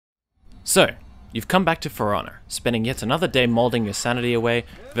So, you've come back to For Honor, spending yet another day moulding your sanity away,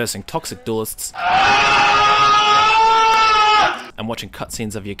 versing toxic duelists, and watching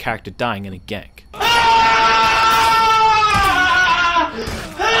cutscenes of your character dying in a gank.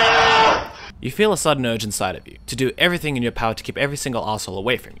 You feel a sudden urge inside of you to do everything in your power to keep every single arsehole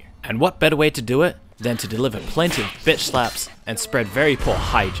away from you. And what better way to do it than to deliver plenty of bitch slaps and spread very poor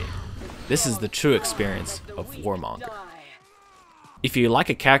hygiene. This is the true experience of Warmonger. If you like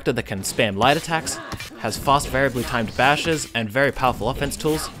a character that can spam light attacks, has fast variably timed bashes, and very powerful offense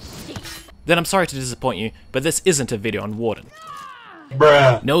tools, then I'm sorry to disappoint you, but this isn't a video on Warden.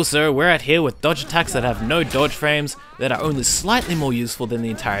 Bruh. No sir, we're out here with dodge attacks that have no dodge frames, that are only slightly more useful than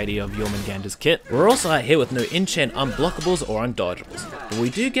the entirety of Warmonger's kit. We're also out here with no in-chain unblockables or undodgeables, but we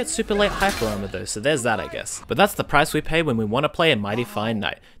do get super late hyper armor though, so there's that I guess. But that's the price we pay when we want to play a mighty fine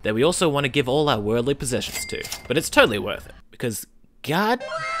knight, that we also want to give all our worldly possessions to. But it's totally worth it, because god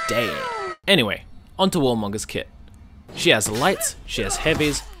damn. Anyway, onto Warmonger's kit. She has lights, she has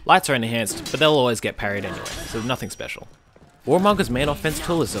heavies, lights are enhanced, but they'll always get parried anyway, so nothing special. Warmonger's main offense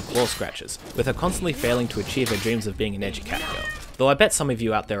tool is her claw scratches, with her constantly failing to achieve her dreams of being an edgy cat girl, though I bet some of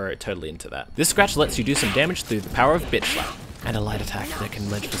you out there are totally into that. This scratch lets you do some damage through the power of bitch slap, and a light attack that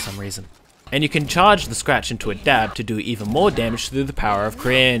can ledge for some reason. And you can charge the scratch into a dab to do even more damage through the power of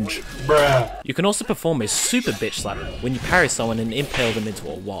cringe. Bruh. You can also perform a super bitch slap when you parry someone and impale them into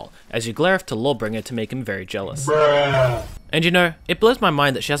a wall, as you glare off to Lawbringer to make him very jealous. Bruh. And you know, it blows my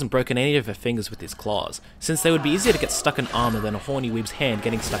mind that she hasn't broken any of her fingers with these claws, since they would be easier to get stuck in armor than a horny weeb's hand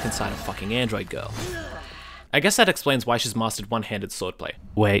getting stuck inside a fucking android girl. I guess that explains why she's mastered one-handed swordplay.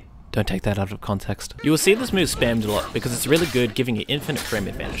 Wait, don't take that out of context. You will see this move spammed a lot because it's really good, giving you infinite frame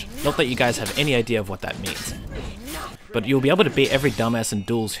advantage. Not that you guys have any idea of what that means. But you'll be able to beat every dumbass in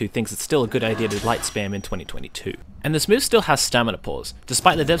duels who thinks it's still a good idea to light spam in 2022. And this move still has stamina pause,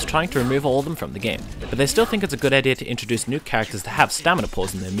 despite the devs trying to remove all of them from the game, but they still think it's a good idea to introduce new characters that have stamina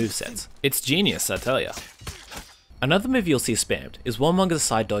pause in their movesets. It's genius, I tell ya. Another move you'll see spammed is Warmonger's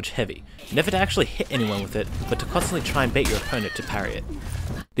side dodge heavy, never to actually hit anyone with it, but to constantly try and bait your opponent to parry it.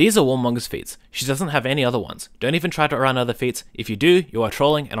 These are Warmonger's feats, she doesn't have any other ones. Don't even try to run other feats, if you do, you are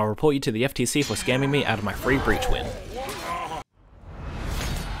trolling and I'll report you to the FTC for scamming me out of my free breach win.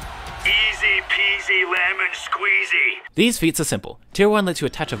 Easy peasy lemon squeezy. These feats are simple. Tier 1 lets you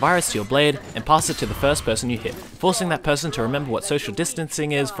attach a virus to your blade and pass it to the first person you hit, forcing that person to remember what social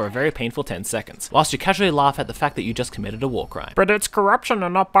distancing is for a very painful 10 seconds, whilst you casually laugh at the fact that you just committed a war crime. But it's corruption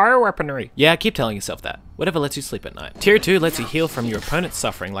and not bioweaponry. Yeah, keep telling yourself that. Whatever lets you sleep at night. Tier 2 lets you heal from your opponent's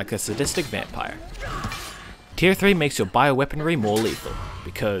suffering like a sadistic vampire. Tier 3 makes your bioweaponry more lethal,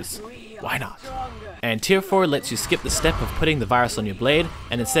 because why not? And Tier 4 lets you skip the step of putting the virus on your blade,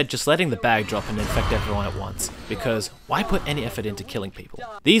 and instead just letting the bag drop and infect everyone at once, because why put any effort into killing people?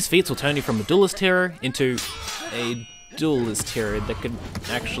 These feats will turn you from a duelist hero into a duelist hero that can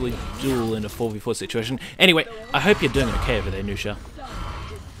actually duel in a 4v4 situation. Anyway, I hope you're doing okay over there, Nusha.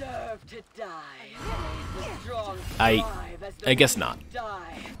 I guess not.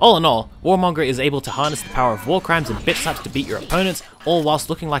 All in all, Warmonger is able to harness the power of war crimes and bitch slaps to beat your opponents, all whilst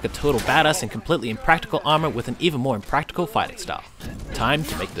looking like a total badass in completely impractical armor with an even more impractical fighting style. Time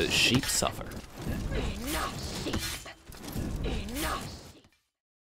to make those sheep suffer.